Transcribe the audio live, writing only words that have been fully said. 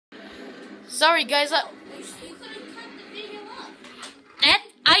Sorry, guys. You couldn't cut the video up. And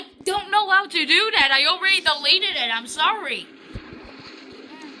I don't know how to do that. I already deleted it. I'm sorry.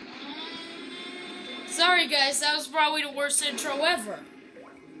 Sorry, guys. That was probably the worst intro ever.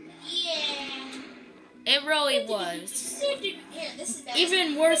 Yeah. It really was. Here, this is better.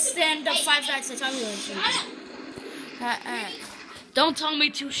 Even worse than the 5 Nights at Timeline. Don't tell me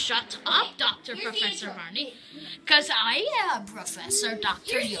to shut up, Dr. Professor Barney. Because I am Professor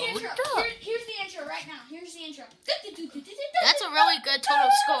Dr. Here's the Yoda. intro. Here's the intro right now. Here's the intro. That's a really good total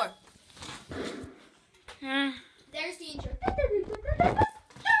score. There's the intro.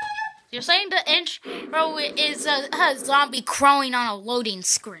 You're saying the intro is a zombie crawling on a loading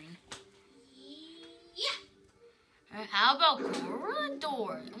screen. Yeah. How about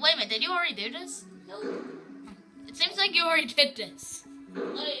corridor? Wait a minute, did you already do this? No. It seems like you already did this.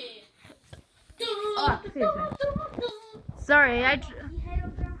 Oh, excuse me. Sorry,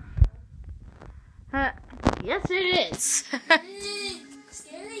 yes, it is.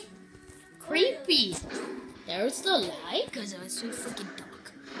 Scary. Creepy. There's the light, because it was so freaking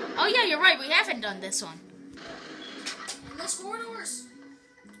dark. Oh, yeah, you're right. We haven't done this one. And there's corridors.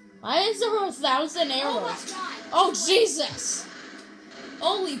 Why is there 1,000 arrows? Oh my God. Oh, Jesus.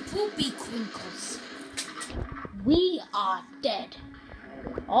 Holy poopy crinkles. We are dead.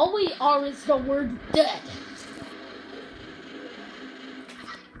 All we are is the word dead.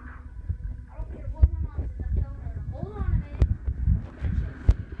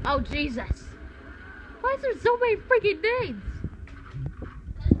 Oh, Jesus. Why is there so many freaking names?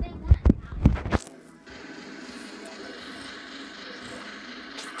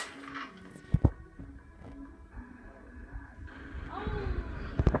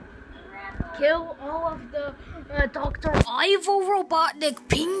 Kill all of the Dr. Ivo Robotnik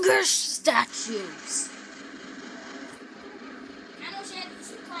Pingush statues. I know she had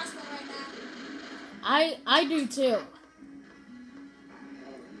this crossbow right now. I do too.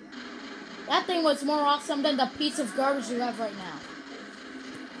 That thing was more awesome than the piece of garbage you have right now.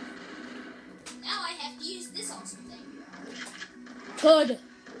 Now I have to use this awesome thing. Good.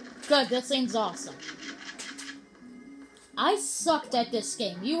 Good, that seems awesome. I sucked at this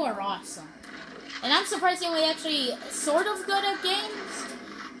game. You are awesome. And I'm surprisingly actually sort of good at games.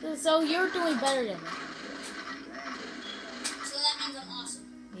 So you're doing better than me. So that means I'm awesome.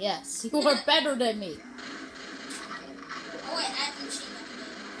 Yes, you are better than me. Oh wait, I have the machine gun.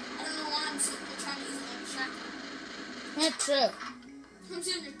 I don't know why I'm trying to use it like a shotgun. That's true. I'm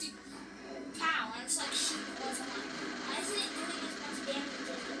doing a deep pow, and it's like shooting bullets. I'm like, why isn't it doing as much damage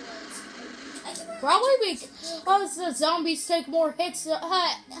as it was? Probably because the zombies take more hits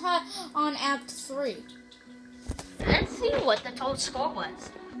on Act 3. Let's see what the total score was.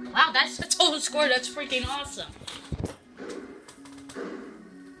 Wow, that's the total score. That's freaking awesome.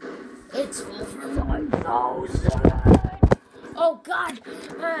 It's over 5,000. Oh, God.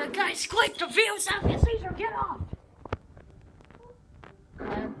 Guys, click the views out this or get off.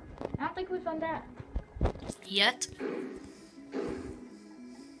 I don't think we've done that yet.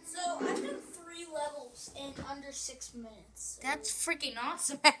 So I've done 3 levels in under 6 minutes. So. That's freaking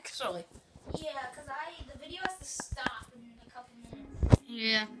awesome, actually. Yeah, because the video has to stop in a couple minutes.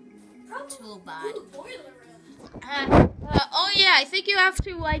 Yeah. Probably. Too bad. Ooh, boiler room. Oh yeah, I think you have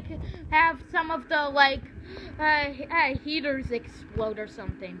to have some of the heaters explode or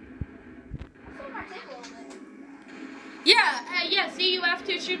something. I think my table on it. Yeah. See, you have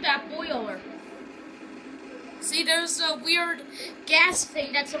to shoot that boiler. See, there's a weird gas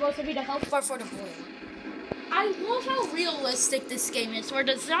thing that's supposed to be the health bar for the boiler. I love how realistic this game is, where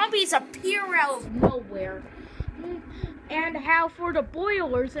the zombies appear out of nowhere. And how for the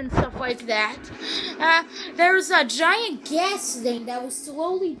boilers and stuff like that, there's a giant gas thing that will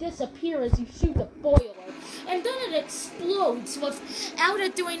slowly disappear as you shoot the boiler. And then it explodes without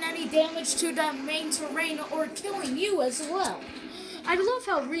it doing any damage to the main terrain or killing you as well. I love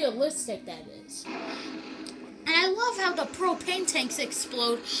how realistic that is. And I love how the propane tanks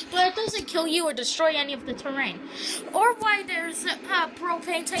explode, but it doesn't kill you or destroy any of the terrain. Or why there's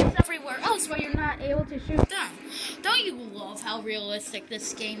propane tanks everywhere else where you're not able to shoot them. Don't you love how realistic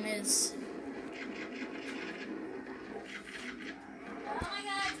this game is? Oh my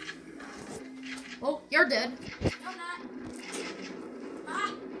God. Well, you're dead. No, I'm not.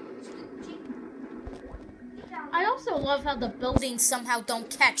 Ah. I also love how the buildings somehow don't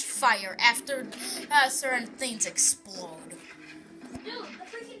catch fire after certain things explode. Dude, the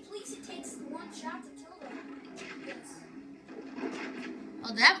freaking police, it takes 1 shot to kill them. Yes.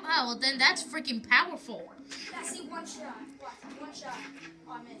 Oh, well, then that's freaking powerful. Yeah, see, 1 shot. Watch, 1 shot.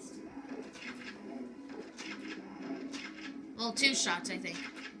 Oh, I missed. Well, 2 shots, I think.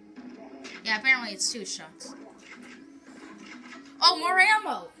 Yeah, apparently it's 2 shots. Oh, more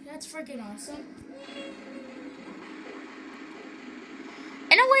ammo! That's freaking awesome.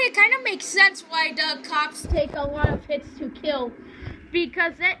 In a way, it kind of makes sense why the cops take a lot of hits to kill.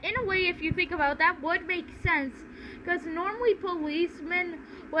 Because that, in a way, if you think about it, that would make sense. Because normally policemen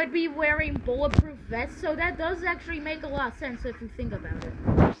would be wearing bulletproof vests, so that does actually make a lot of sense if you think about it.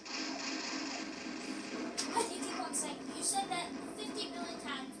 You said that 50 million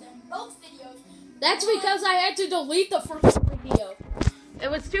times in both videos. That's because I had to delete the first video. It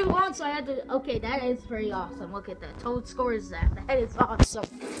was too long, so I had to... Okay, that is pretty awesome. Look at that. Total score is that. That is awesome.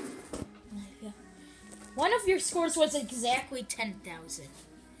 One of your scores was exactly 10,000.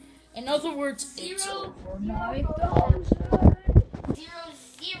 In other words, it's over 9,000. 0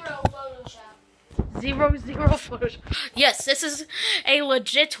 Photoshop. 0 Photoshop. Yes, this is a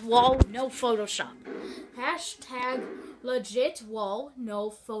legit wall, no Photoshop. Hashtag legit wall, no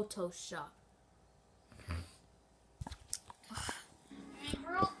Photoshop.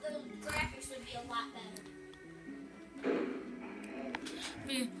 The graphics would be a lot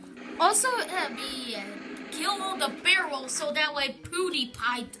better. Also, kill the barrel so that way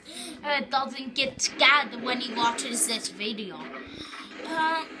PewDiePie doesn't get scared when he watches this video.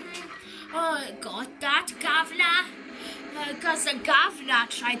 Got that, Governor? Because the Governor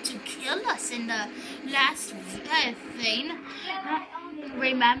tried to kill us in the last thing.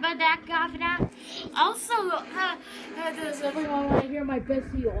 Remember that, Governor? Also, does everyone want to hear my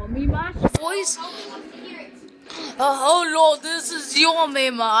bestie Omimash voice? Hello, this is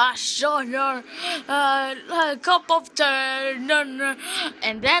Yomimash. Cup of tea.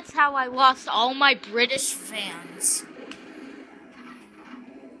 And that's how I lost all my British fans.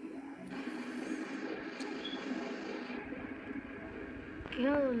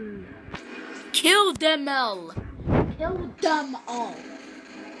 Kill them all. Kill them all.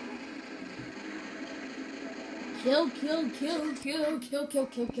 Kill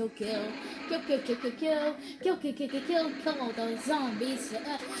all those zombies.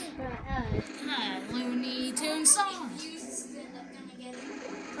 Looney Tunes song.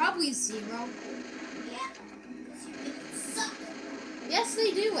 Probably 0. Yes,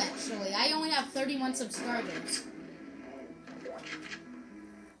 they do actually. I only have 31 subscribers.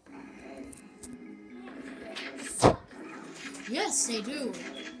 Yes, they do.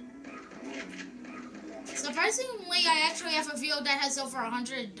 Surprisingly, I actually have a video that has over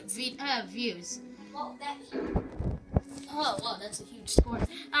 100 views. Well, Oh, wow, that's a huge score.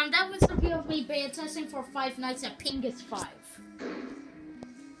 That was the video of me beta testing for 5 Nights at Pingus 5.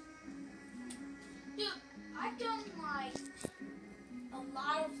 Dude, I've done like a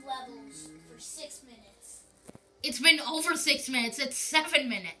lot of levels for 6 minutes. It's been over 6 minutes. It's 7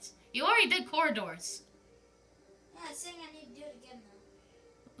 minutes. You already did corridors. Yeah, I'm saying I need to do it again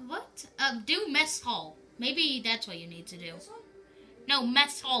though. What? Do mess hall. Maybe that's what you need to do. This one? No,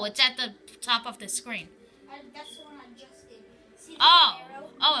 mess hall. It's at the top of the screen. That's the one I just did. See the Oh. arrow?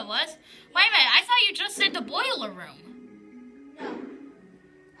 Oh, it was? Wait a minute. I thought you just did the boiler room. No.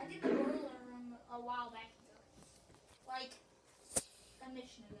 I did the boiler room a while back ago. Like a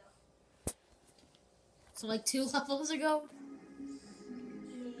mission ago. So like 2 levels ago?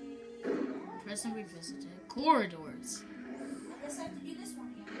 Yeah. Present revisited. Corridors. I guess I have to do this one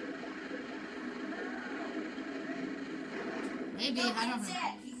again. Maybe, I don't know.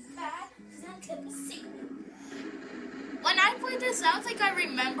 Know. When I played this, I don't think I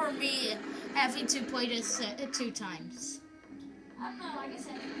remember me having to play this 2 times. I don't know, I guess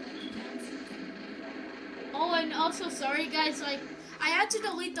I have to play it 2 times. Oh, and also, sorry guys, like, I had to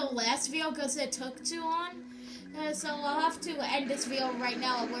delete the last video because it took too long. So I'll have to end this video right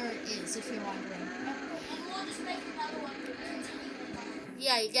now where it is, if you're wondering. And we'll just make another one to continue on.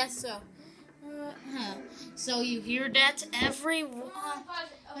 Yeah, I guess so. So you hear that, everyone.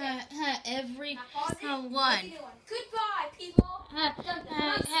 Goodbye, people.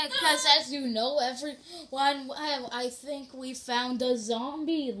 Because as you know, everyone, I think we found the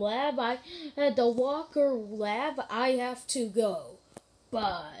zombie lab. The Walker lab. I have to go.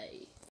 Bye.